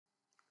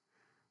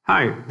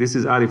Hi, this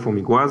is Adi from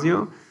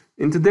Iguazio.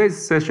 In today's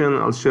session,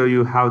 I'll show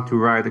you how to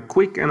write a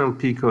quick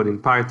NLP code in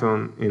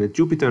Python in a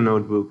Jupyter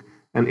notebook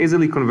and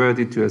easily convert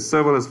it to a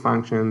serverless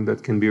function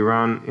that can be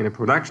run in a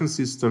production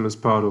system as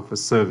part of a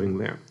serving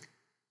layer.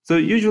 So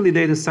usually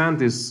data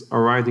scientists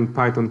are writing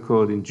Python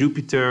code in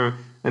Jupyter,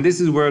 and this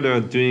is where they're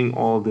doing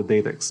all the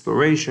data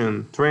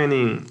exploration,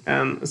 training,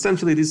 and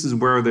essentially this is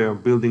where they are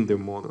building their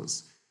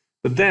models.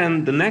 But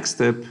then the next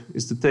step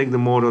is to take the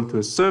model to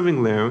a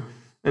serving layer,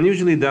 and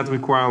usually that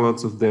requires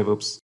lots of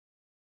DevOps.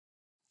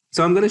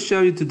 So I'm going to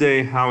show you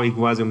today how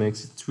Iguazio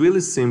makes it really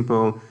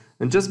simple,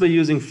 and just by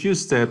using few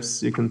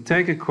steps, you can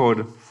take a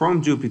code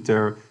from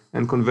Jupyter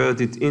and convert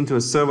it into a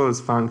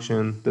serverless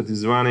function that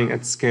is running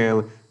at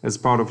scale as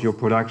part of your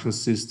production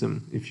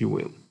system, if you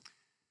will.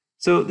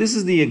 So this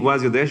is the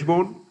Iguazio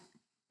dashboard.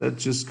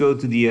 Let's just go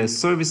to the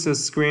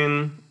services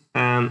screen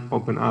and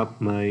open up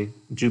my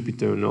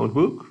Jupyter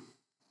notebook.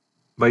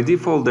 By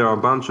default, there are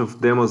a bunch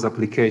of demos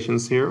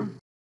applications here.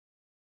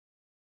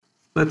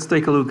 Let's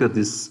take a look at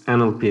this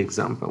NLP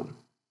example.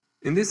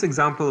 In this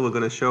example, we're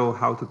going to show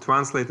how to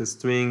translate a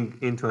string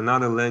into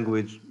another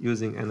language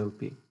using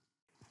NLP.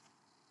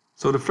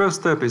 So the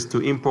first step is to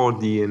import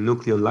the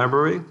Nucleo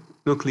library.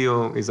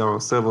 Nucleo is our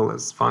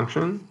serverless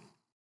function.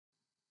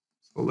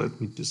 So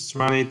let me just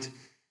run it.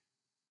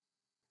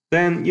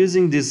 Then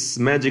using this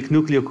magic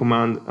Nucleo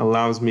command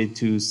allows me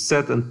to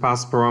set and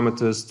pass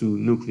parameters to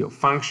Nucleo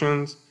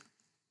functions.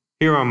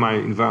 Here are my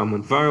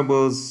environment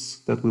variables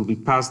that will be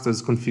passed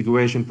as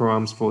configuration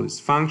params for this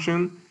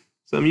function.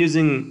 So I'm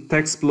using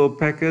TextFlow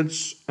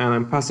package, and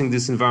I'm passing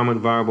this environment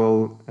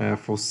variable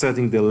for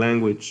setting the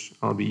language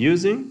I'll be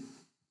using.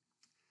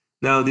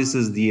 Now this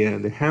is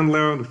the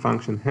handler, the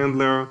function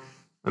handler.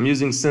 I'm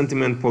using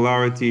sentiment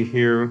polarity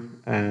here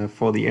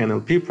for the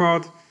NLP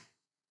part.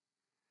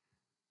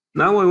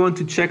 Now I want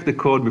to check the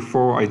code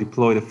before I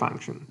deploy the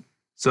function.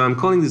 So I'm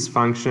calling this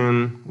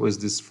function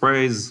with this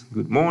phrase,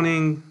 good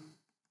morning,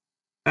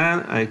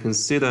 and I can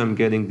see that I'm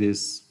getting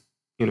this,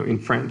 in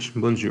French,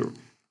 bonjour.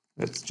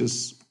 Let's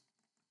just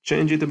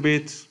change it a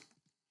bit.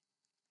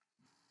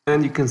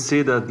 And you can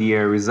see that the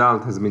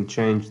result has been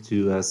changed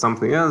to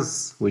something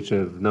else, which I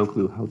have no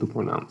clue how to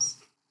pronounce.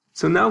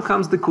 So now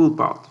comes the cool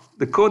part.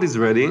 The code is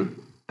ready,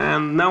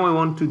 and now I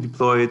want to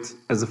deploy it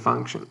as a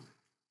function.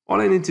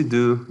 All I need to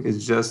do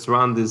is just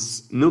run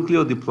this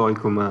Nucleo deploy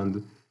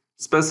command,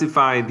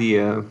 specify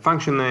the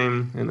function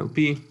name,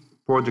 NLP,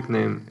 project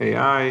name,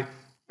 AI,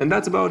 and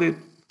that's about it.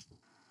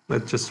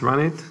 Let's just run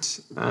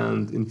it,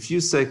 and in a few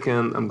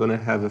seconds, I'm going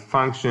to have a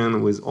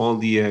function with all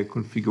the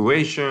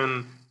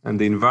configuration and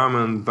the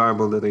environment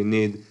variable that I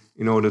need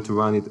in order to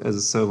run it as a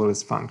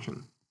serverless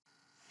function.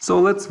 So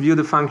let's view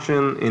the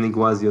function in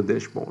Iguazio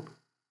dashboard.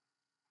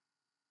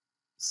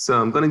 So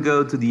I'm going to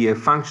go to the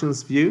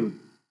functions view,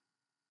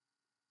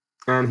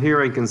 and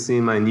here I can see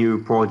my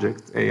new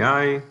project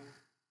AI.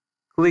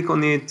 Click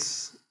on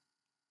it,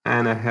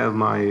 and I have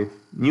my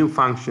new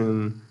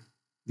function,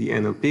 the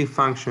NLP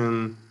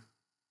function.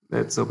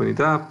 Let's open it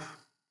up.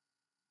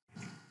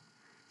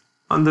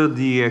 Under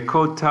the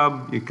code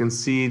tab, you can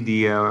see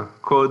the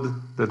code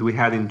that we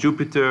had in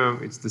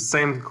Jupyter. It's the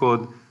same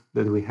code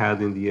that we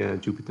had in the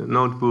Jupyter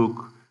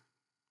notebook.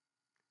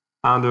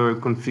 Under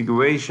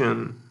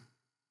configuration,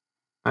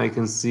 I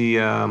can see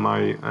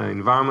my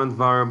environment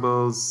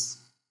variables,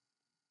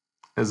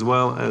 as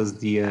well as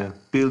the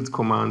build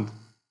command.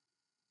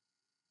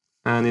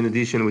 And in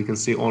addition, we can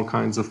see all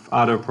kinds of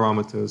other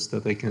parameters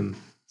that I can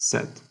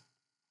set.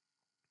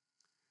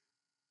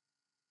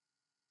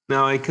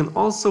 Now I can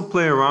also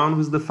play around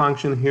with the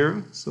function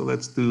here. So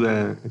let's do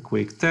a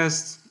quick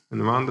test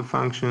and run the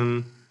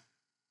function.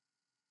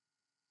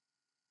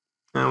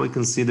 And we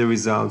can see the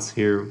results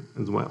here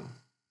as well.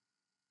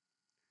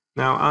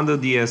 Now under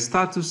the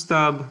status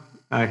tab,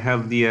 I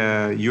have the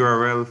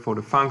URL for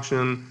the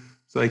function.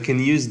 So I can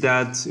use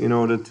that in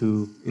order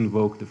to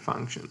invoke the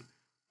function.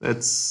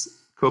 Let's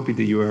copy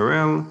the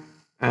URL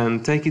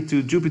and take it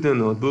to Jupyter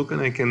Notebook,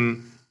 and I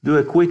can do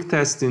a quick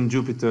test in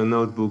Jupyter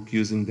Notebook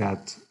using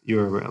that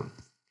URL.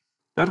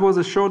 That was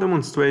a short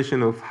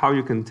demonstration of how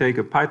you can take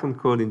a Python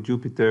code in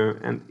Jupyter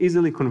and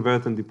easily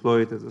convert and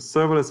deploy it as a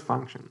serverless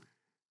function.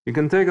 You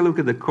can take a look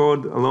at the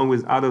code along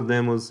with other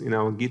demos in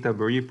our GitHub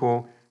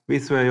repo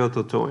with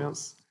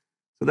tutorials.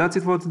 So that's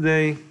it for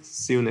today.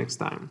 See you next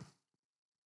time.